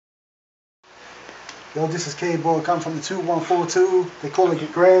Yo, this is K-Boy, come from the 2142. They call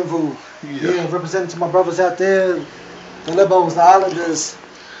it Granville. Yeah, representing to my brothers out there, the Lebos, the Islanders,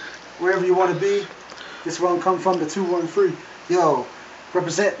 wherever you want to be. This one come from the 213. Yo,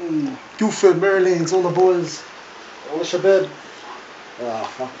 representing Guildford, Maryland, all the boys, all the shabab. Oh,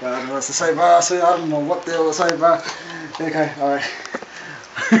 fuck, I don't know what to say, bro. I don't know what the hell to say, bro. Okay, alright.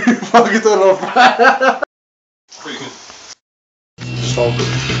 Fuck it all off, bro. Pretty good. So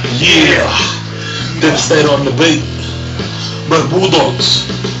good. Yeah! Devastator on the beat. But Bulldogs.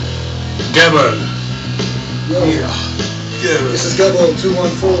 Gabo. Yo. Yeah. This is Gabo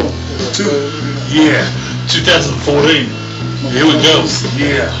 214. Yeah. 2014. Here we go.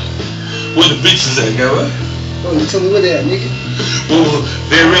 Yeah. Where the bitches at, Gabo? Oh, you tell me where they at, nigga? Well,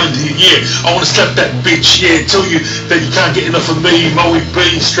 they're around here, yeah. I wanna slap that bitch, yeah. Tell you that you can't get enough of me. Moe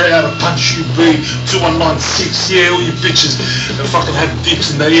B, straight out of Punch UB. 2196, yeah. All you bitches that fucking have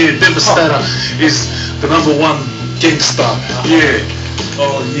dicks in their ear. Devastator is the #1 gangster, yeah.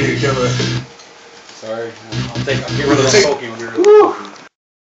 Oh, yeah, Gabo. Sorry, I'll get rid of the smoking.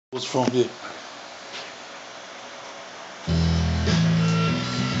 What's from here?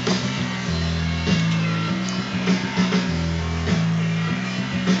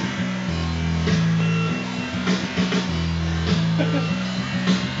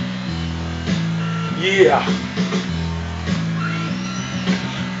 Yeah.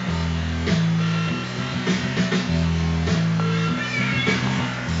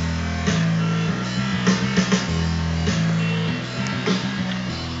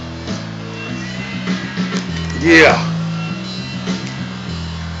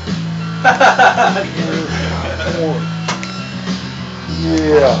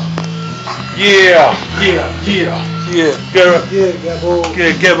 Yeah. Yeah. Gabo. Yeah, Gabo.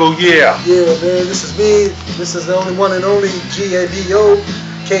 Yeah, Gabo, yeah. Yeah, man, this is me. This is the only one and only Gabo,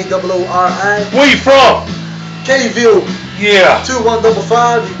 K-O-O-R-I. Where you from? K-Ville. Yeah.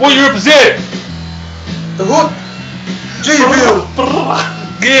 2155. What you represent? The hood. G-Ville.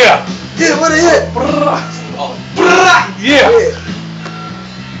 Yeah. Yeah, where they at? Yeah.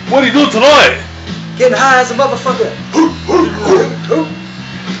 What are you doing tonight? Getting high as a motherfucker.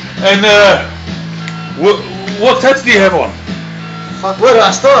 And what tats do you have on? Fuck, where do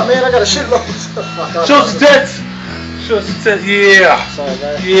I start, man? I got a shitload. Show us the tats. Show us the tats. Yeah. Sorry,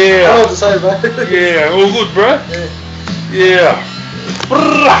 man. I Yeah. don't know what to say, man. Yeah. All good, bro. Yeah. Yeah.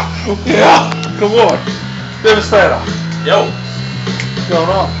 Yeah. Come on. Devastator. Yo, What's going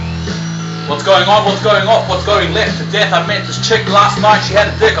on? what's going on? What's going off? What's going left? To death, I met this chick last night. She had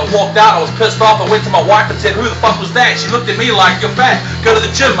a dick. I walked out. I was pissed off. I went to my wife and said, "Who the fuck was that?" She looked at me like, "You're fat. Go to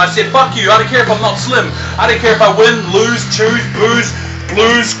the gym." I said, "Fuck you. I don't care if I'm not slim. I don't care if I win, lose, choose, booze,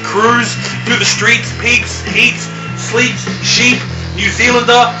 blues, cruise through the streets, peaks, heats, sleeps, sheep, New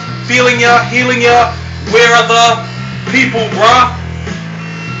Zealander, feeling ya, healing ya. Where are the people, bruh?"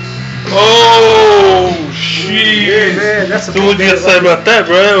 Oh shit! Yeah, man, that's a So what do you say about that,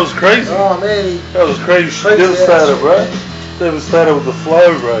 bro? That was crazy. Oh, man. That was crazy. Crazy Devastator, ass bro. Devastator with the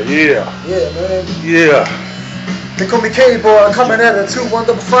flow, bro. Yeah. Yeah, man. Yeah. They call me K-Boy. Coming at it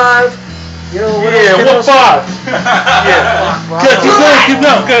 2155. You know, what Yeah. else? What 5? Yeah. Keep going. Keep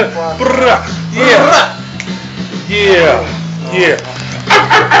going. Go. Brrrah. Yeah. Yeah. Yeah.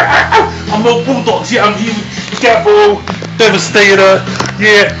 I'm no Bulldogs. Yeah. I'm here with Gabo. Devastator.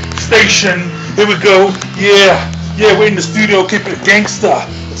 Yeah. Station. Here we go. Yeah. Yeah. We're in the studio. Keeping it gangster.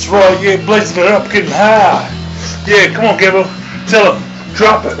 That's right. Yeah. Blazing it up. Getting high. Yeah. Come on, Gabo. Tell them.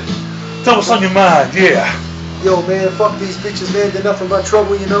 Drop it. Tell us on your mind. Yeah. Yo, man, fuck these bitches, man. They're nothing but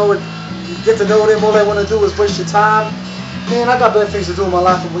trouble, you know. And you get to know them. All they want to do is waste your time. Man, I got better things to do in my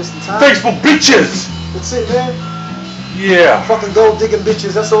life than wasting time. Facebook bitches. That's it, man. Yeah. Fucking gold digging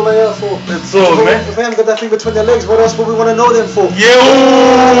bitches. That's all they are for. That's all, man. If they haven't got that thing between their legs, what else would we want to know them for? Yeah.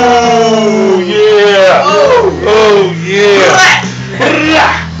 Oh, yeah. Oh, yeah.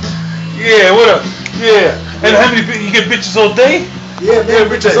 Yeah. What up? Yeah. And how many you get bitches all day? Yeah, man,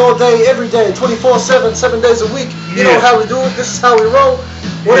 Every bitches day. all day, every day, 24/7, 7 days a week. You Yeah. know how we do it. This is how we roll.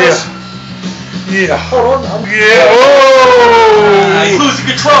 What else? Yeah. Hold on. Yeah. Oh. He's losing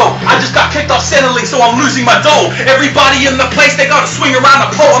control. I just got kicked off Centrelink, so I'm losing my dough. Everybody in the place, they gotta swing around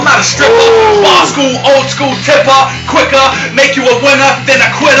the pole. I'm not a stripper. Oh. Bar school, old school tipper. Quicker, make you a winner, then a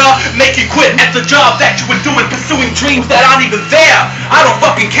quitter. Make you quit at the job that you were doing, pursuing dreams that aren't even there. I don't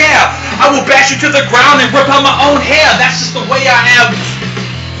fucking care. I will bash you to the ground and rip out my own hair. That's just the way I am.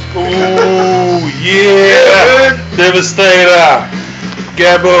 Oh, yeah. Devastator.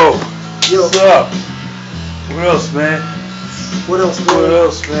 Gabo. Yo, What's up? What else, man? what else, man? What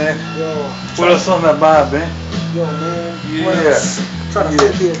else, man? Yo, What else on that mind, man? yo, man. Yeah. What else? Trying to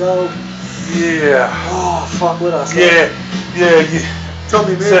fit here, dog. Yeah. Oh, fuck with us. Yeah. Yeah. Tell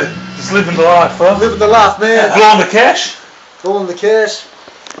me, man. Just living the life, huh? Living the life, man. Blowing the cash. Blowing the cash.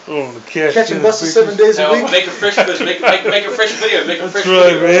 Blowing the cash. Catching buses 7 days a week. Make a fresh video. Make a fresh That's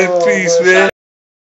right, video. man. Peace, man.